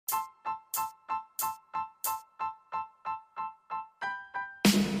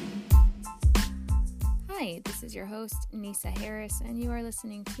Hi, this is your host, Nisa Harris, and you are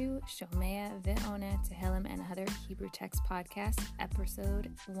listening to Shomea Ve'ona Tehillim and Other Hebrew Text Podcast,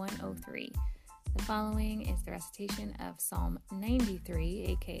 episode 103. The following is the recitation of Psalm 93,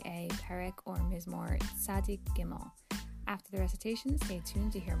 aka Perek or Mizmor, Tzadik, Gimmel. After the recitation, stay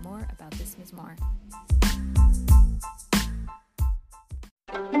tuned to hear more about this mizmor.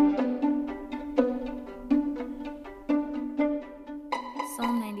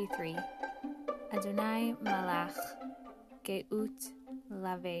 Psalm 93. Adonai Malach, Geut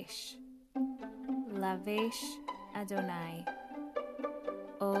Lavesh. Lavesh Adonai,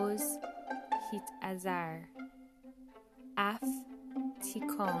 Oz Hitazar, Af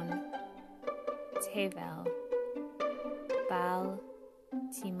Tikon, Tevel, Bal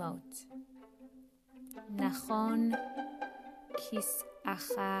Timot. Nachon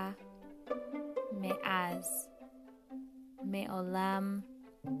Kisacha Me'az, Me'olam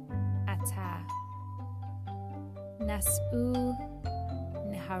Ata. Nas'u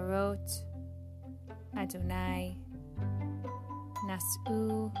Neharot Adonai,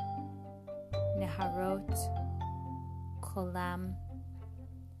 Nas'u Neharot Kolam,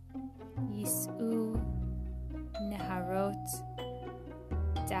 Yis'u Neharot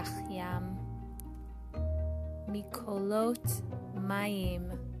Dachyam, Mikolot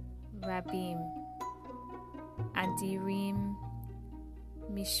Mayim Rabim, Adirim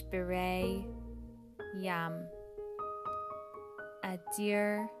Mishberei Yam,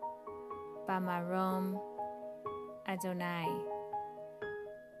 Adir Bamarom Adonai,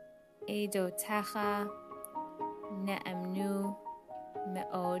 Edotecha Ne'emnu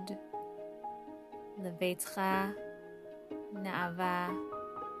Me'od, Levetcha Ne'ava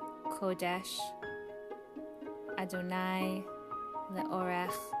Kodesh, Adonai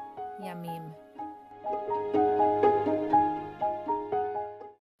Le'orech Yamim.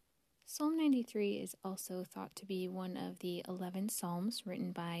 Psalm 93 is also thought to be one of the 11 psalms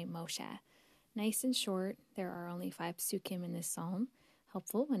written by Moshe. Nice and short, there are only 5 psukim in this psalm,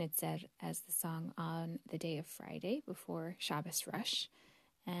 helpful when it's said as the song on the day of Friday before Shabbos Rush,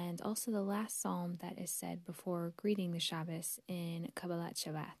 and also the last psalm that is said before greeting the Shabbos in Kabbalat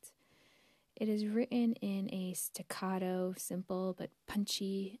Shabbat. It is written in a staccato, simple but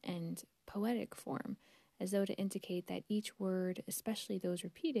punchy and poetic form, as though to indicate that each word, especially those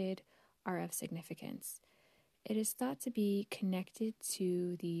repeated, are of significance. It is thought to be connected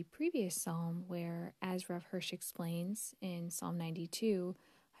to the previous psalm where, as Rav Hirsch explains in Psalm 92,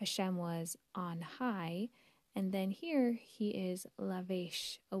 Hashem was on high, and then here he is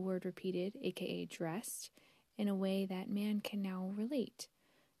lavesh, a word repeated, aka dressed, in a way that man can now relate,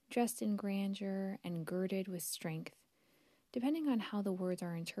 dressed in grandeur and girded with strength. Depending on how the words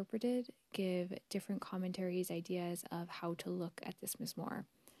are interpreted, give different commentaries ideas of how to look at this mizmor.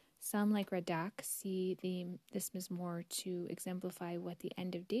 Some, like Radak, see this mizmor to exemplify what the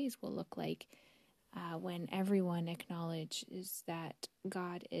end of days will look like when everyone acknowledges that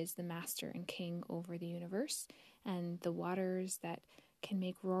God is the master and king over the universe, and the waters that can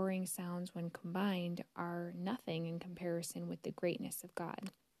make roaring sounds when combined are nothing in comparison with the greatness of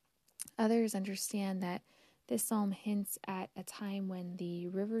God. Others understand that this psalm hints at a time when the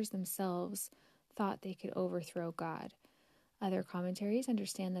rivers themselves thought they could overthrow God. Other commentaries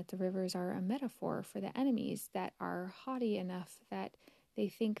understand that the rivers are a metaphor for the enemies that are haughty enough that they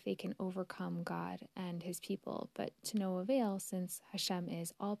think they can overcome God and his people, but to no avail, since Hashem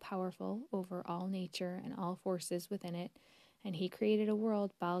is all-powerful over all nature and all forces within it, and he created a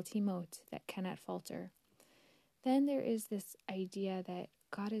world, Bal Timot, that cannot falter. Then there is this idea that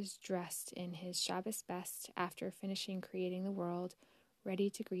God is dressed in his Shabbos best after finishing creating the world, ready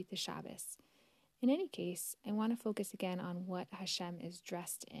to greet the Shabbos. In any case, I want to focus again on what Hashem is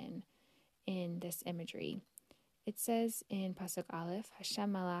dressed in this imagery. It says in Pasuk Aleph,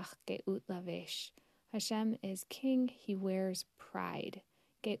 Hashem Malach Geut Lavesh. Hashem is king, he wears pride.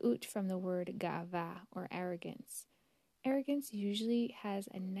 Geut from the word ga'ava, or arrogance. Arrogance usually has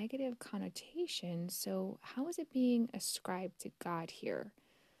a negative connotation, so how is it being ascribed to God here?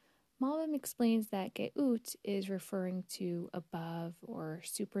 Malbim explains that Geut is referring to above or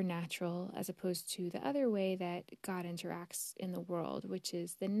supernatural, as opposed to the other way that God interacts in the world, which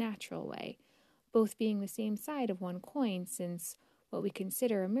is the natural way, both being the same side of one coin, since what we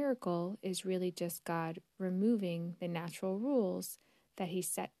consider a miracle is really just God removing the natural rules that he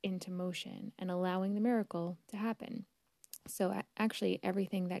set into motion and allowing the miracle to happen. So actually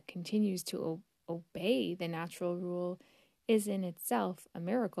everything that continues to obey the natural rule is in itself a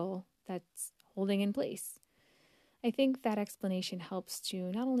miracle that's holding in place. I think that explanation helps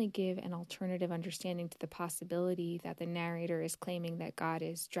to not only give an alternative understanding to the possibility that the narrator is claiming that God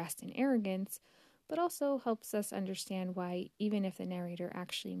is dressed in arrogance, but also helps us understand why, even if the narrator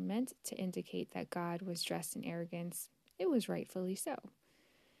actually meant to indicate that God was dressed in arrogance, it was rightfully so.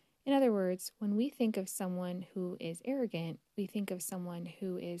 In other words, when we think of someone who is arrogant, we think of someone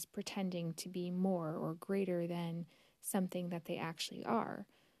who is pretending to be more or greater than something that they actually are.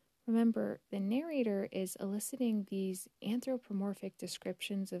 Remember, the narrator is eliciting these anthropomorphic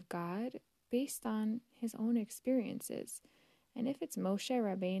descriptions of God based on his own experiences. And if it's Moshe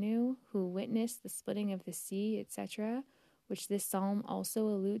Rabbeinu who witnessed the splitting of the sea, etc., which this psalm also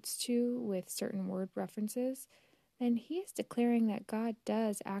alludes to with certain word references, then he is declaring that God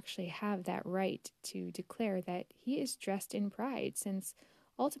does actually have that right to declare that he is dressed in pride, since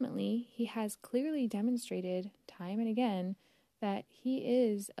ultimately he has clearly demonstrated time and again that he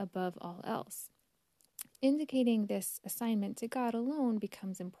is above all else. Indicating this assignment to God alone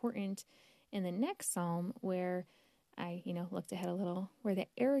becomes important in the next psalm, where I, looked ahead a little, where the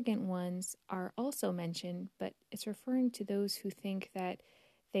arrogant ones are also mentioned, but it's referring to those who think that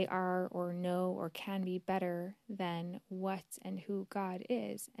they are or know or can be better than what and who God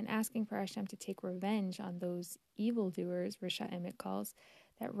is, and asking for Hashem to take revenge on those evildoers, Risha'im it calls,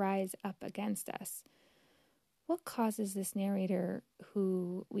 that rise up against us. What causes this narrator,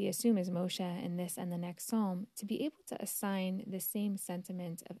 who we assume is Moshe in this and the next psalm, to be able to assign the same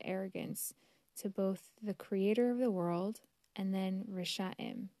sentiment of arrogance to both the creator of the world and then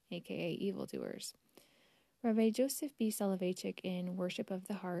Risha'im, aka evildoers? Rabbi Joseph B. Soloveitchik in Worship of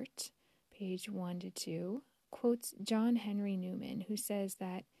the Heart, page 1-2, quotes John Henry Newman, who says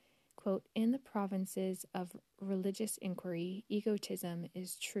that, quote, "In the provinces of religious inquiry, egotism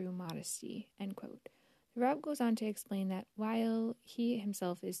is true modesty," end quote. The Rab goes on to explain that while he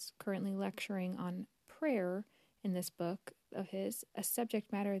himself is currently lecturing on prayer in this book of his, a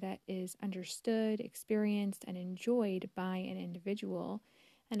subject matter that is understood, experienced, and enjoyed by an individual,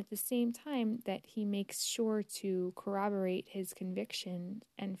 and at the same time that he makes sure to corroborate his conviction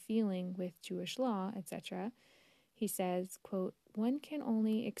and feeling with Jewish law, etc., he says, quote, "One can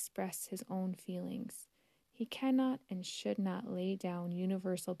only express his own feelings. He cannot and should not lay down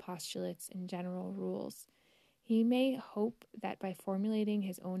universal postulates and general rules. He may hope that by formulating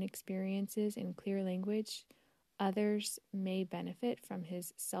his own experiences in clear language, others may benefit from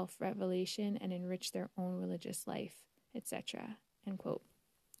his self-revelation and enrich their own religious life, etc." End quote.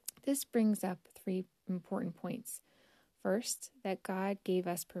 This brings up three important points. First, that God gave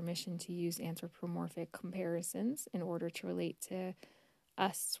us permission to use anthropomorphic comparisons in order to relate to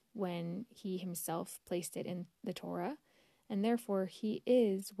us when he himself placed it in the Torah, and therefore he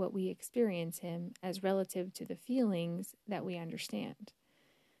is what we experience him as relative to the feelings that we understand.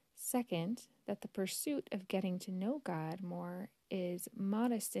 Second, that the pursuit of getting to know God more is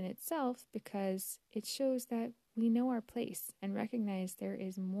modest in itself because it shows that we know our place and recognize there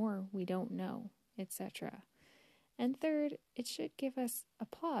is more we don't know, etc. And third, it should give us a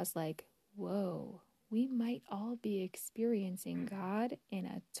pause like, whoa, we might all be experiencing God in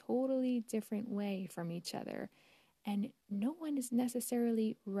a totally different way from each other, and no one is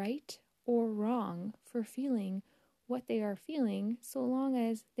necessarily right or wrong for feeling what they are feeling, so long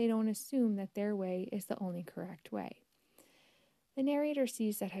as they don't assume that their way is the only correct way. The narrator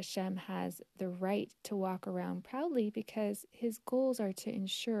sees that Hashem has the right to walk around proudly because his goals are to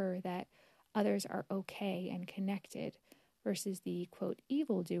ensure that others are okay and connected, versus the, quote,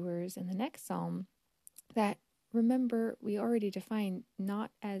 evildoers in the next psalm that, remember, we already defined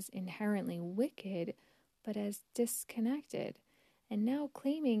not as inherently wicked, but as disconnected, and now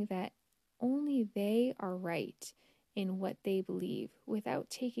claiming that only they are right in what they believe without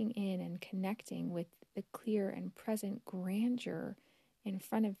taking in and connecting with the clear and present grandeur in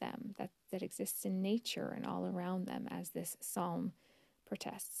front of them that exists in nature and all around them, as this psalm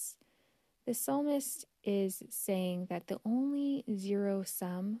protests. The psalmist is saying that the only zero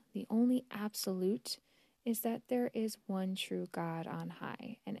sum, the only absolute, is that there is one true God on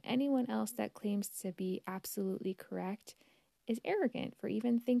high, and anyone else that claims to be absolutely correct is arrogant for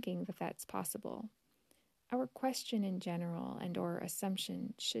even thinking that that's possible. Our question in general and or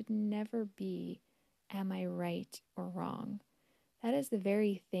assumption should never be, am I right or wrong? That is the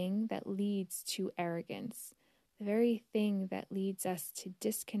very thing that leads to arrogance, the very thing that leads us to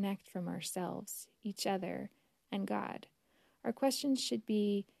disconnect from ourselves, each other, and God. Our questions should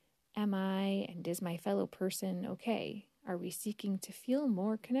be, am I and is my fellow person okay? Are we seeking to feel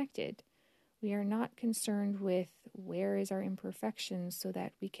more connected? We are not concerned with where is our imperfections so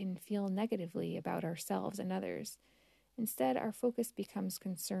that we can feel negatively about ourselves and others. Instead, our focus becomes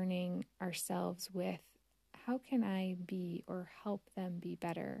concerning ourselves with how can I be or help them be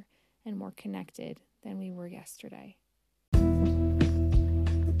better and more connected than we were yesterday.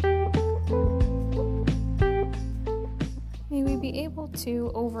 May we be able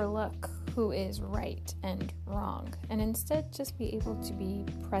to overlook who is right and wrong, and instead just be able to be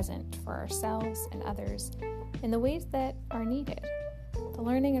present for ourselves and others in the ways that are needed. The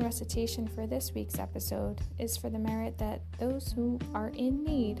learning and recitation for this week's episode is for the merit that those who are in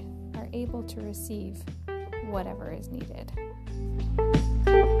need are able to receive whatever is needed.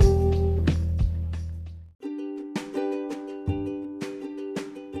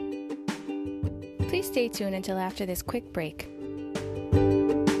 Please stay tuned until after this quick break.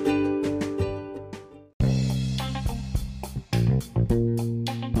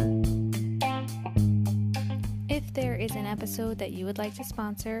 If there is an episode that you would like to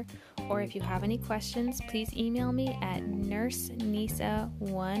sponsor, or if you have any questions, please email me at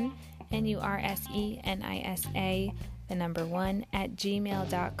nursenisa1, NURSENISA, the number 1,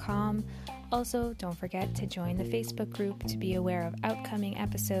 @gmail.com. Also, don't forget to join the Facebook group to be aware of upcoming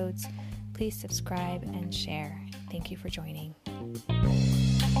episodes. Please subscribe and share. Thank you for joining.